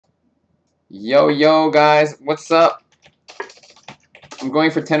Yo, yo, guys, what's up? I'm going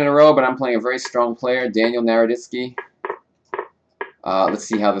for 10 in a row, but I'm playing a very strong player, Daniel Naroditsky. Let's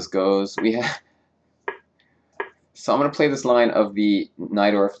see how this goes. So I'm gonna play this line of the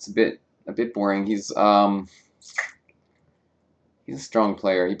Najdorf. It's a bit boring. He's a strong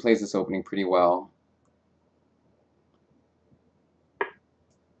player. He plays this opening pretty well.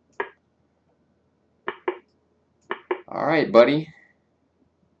 All right, buddy.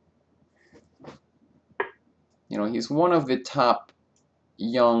 You know, he's one of the top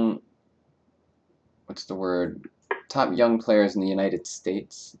young, what's the word? Top young players in the United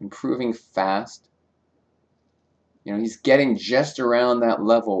States, improving fast. You know, he's getting just around that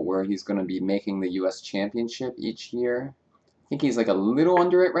level where he's going to be making the U.S. Championship each year. I think he's like a little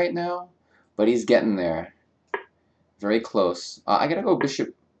under it right now, but he's getting there. Very close. I gotta go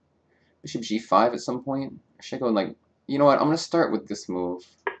bishop g5 at some point. Or should I go like, you know what? I'm gonna start with this move.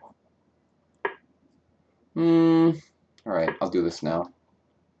 All right, I'll do this now.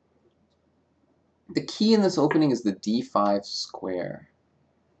 The key in this opening is the d5 square.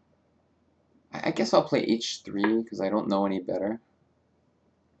 I guess I'll play h3 because I don't know any better.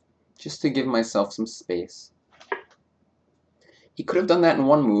 Just to give myself some space. He could have done that in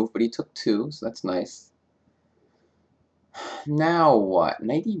one move, but he took two, so that's nice. Now what?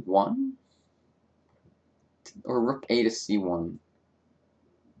 Knight e1? Or rook a to c1?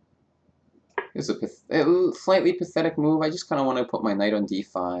 It's a slightly pathetic move. I just kind of want to put my knight on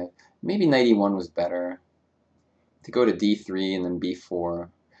d5. Maybe knight e1 was better. To go to d3 and then b4.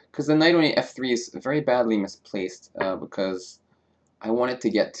 Because the knight on f3 is very badly misplaced because I wanted to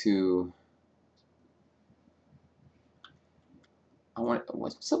get to...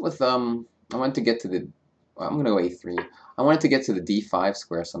 What's up with... I wanted to get to the... I'm going to go a3. I wanted to get to the d5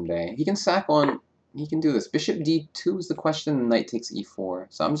 square someday. He can sack on... He can do this. Bishop d2 is the question, and knight takes e4.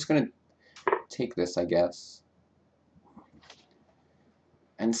 So I'm just going to take this, I guess.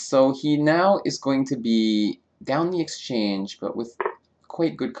 And so he now is going to be down the exchange, but with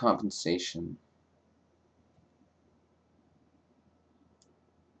quite good compensation.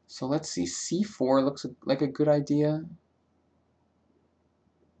 So let's see, c4 looks like a good idea.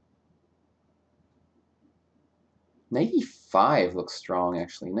 Knight e5 looks strong,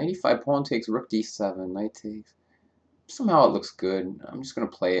 actually. Knight e5, pawn takes, rook d7, knight takes. Somehow it looks good. I'm just going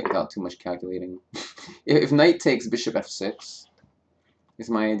to play it without too much calculating. If knight takes, bishop f6 is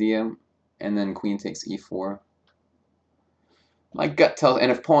my idea, and then queen takes e4. My gut tells,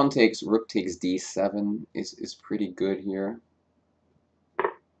 and if pawn takes, rook takes d7 is pretty good here.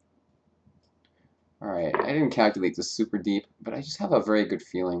 Alright, I didn't calculate this super deep, but I just have a very good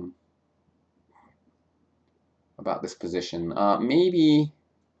feeling about this position. Maybe...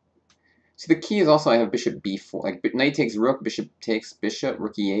 See, the key is also I have bishop b4. Like, knight takes rook, bishop takes bishop,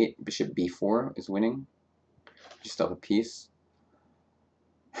 rook e8, bishop b4 is winning. Just up a piece.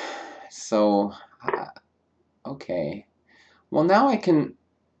 So, okay. Well, now I can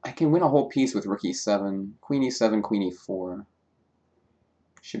win a whole piece with rook e7, queen e7, queen e4.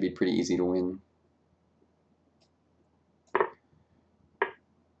 Should be pretty easy to win.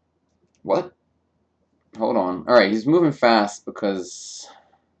 What? Hold on. Alright, he's moving fast because...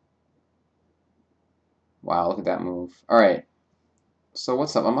 Wow, look at that move. Alright. So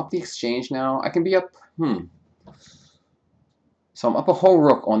what's up? I'm up the exchange now. I can be up... So I'm up a whole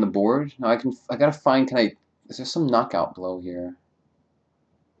rook on the board. Now I gotta find, is there some knockout blow here?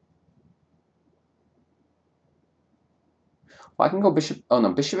 Well, I can go bishop, oh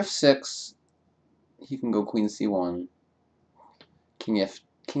no, bishop f6. He can go queen c1. King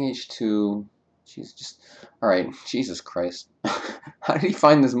h2. Jeez, just, alright, Jesus Christ. How did he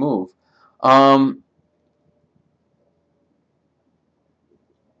find this move?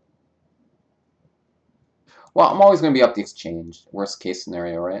 Well, I'm always going to be up the exchange. Worst case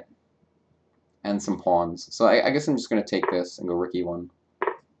scenario, right? And some pawns. So I guess I'm just going to take this and go rook e1.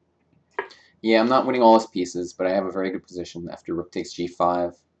 Yeah, I'm not winning all his pieces, but I have a very good position after rook takes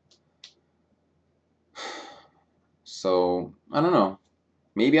g5. So, I don't know.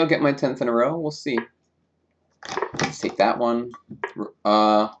 Maybe I'll get my 10th in a row. We'll see. Let's take that one.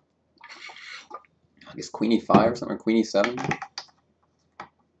 I guess queen e5 or something, or queen e7.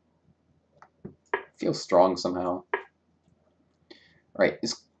 Feels strong somehow. Right,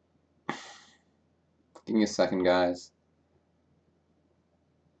 give me a second, guys.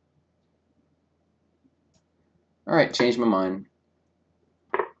 Alright, changed my mind.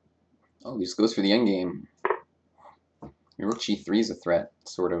 Oh, he just goes for the endgame. Rook g3 is a threat,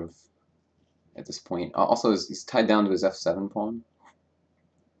 sort of, at this point. Also, he's tied down to his f7 pawn.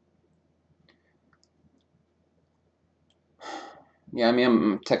 Yeah, I mean,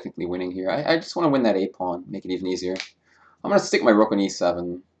 I'm technically winning here. I just want to win that a-pawn, make it even easier. I'm going to stick my rook on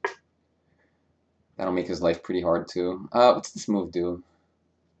e7. That'll make his life pretty hard, too. What's this move do?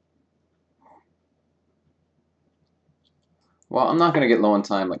 Well, I'm not going to get low on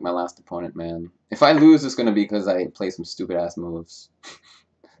time like my last opponent, man. If I lose, it's going to be because I play some stupid-ass moves.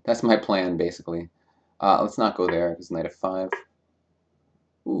 That's my plan, basically. Let's not go there, because knight f5.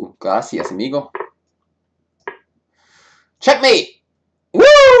 Ooh, gracias, amigo. Checkmate!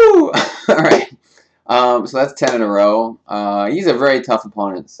 Woo! Alright. So that's 10 in a row. He's a very tough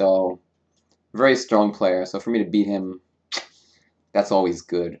opponent, so very strong player. So for me to beat him, that's always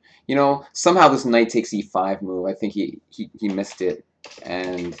good. You know, somehow this knight takes e5 move, I think he missed it,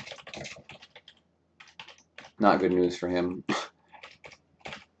 and not good news for him.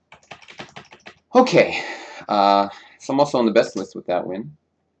 Okay, so I'm also on the best list with that win.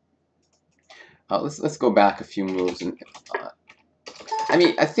 Let's go back a few moves. And I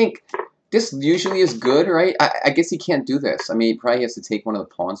mean, I think this usually is good, right? I guess he can't do this. I mean, he probably has to take one of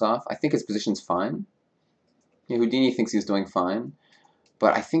the pawns off. I think his position's fine. Yeah, Houdini thinks he's doing fine.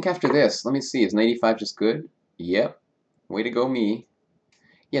 But I think after this, let me see, is knight e5 just good? Yep. Way to go, me.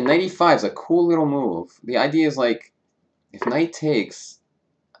 Yeah, knight e5 is a cool little move. The idea is like, if knight takes...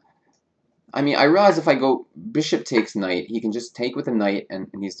 I mean, I realize if I go bishop takes knight, he can just take with a knight and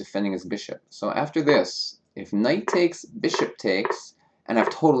he's defending his bishop. So after this, if knight takes, bishop takes, and I've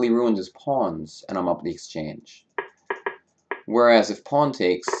totally ruined his pawns, and I'm up the exchange. Whereas if pawn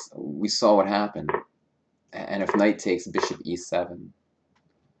takes, we saw what happened. And if knight takes, bishop e7.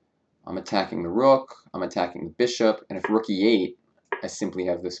 I'm attacking the rook, I'm attacking the bishop, and if rook e8, I simply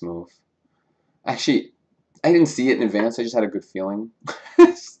have this move. Actually, I didn't see it in advance, I just had a good feeling.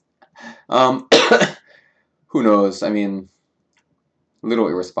 Who knows? I mean, a little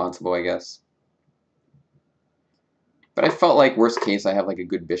irresponsible, I guess. But I felt like, worst case, I have like a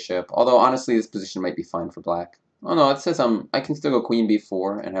good bishop. Although, honestly, this position might be fine for black. Oh no, it says I can still go queen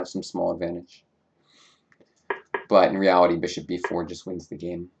b4 and have some small advantage. But in reality, bishop b4 just wins the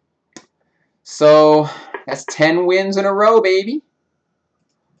game. So, that's 10 wins in a row, baby.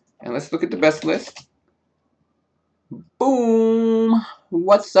 And let's look at the best list. Boom!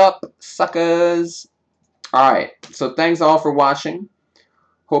 What's up, suckers? Alright, so thanks all for watching.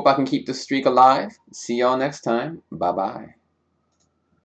 Hope I can keep this streak alive. See y'all next time. Bye-bye.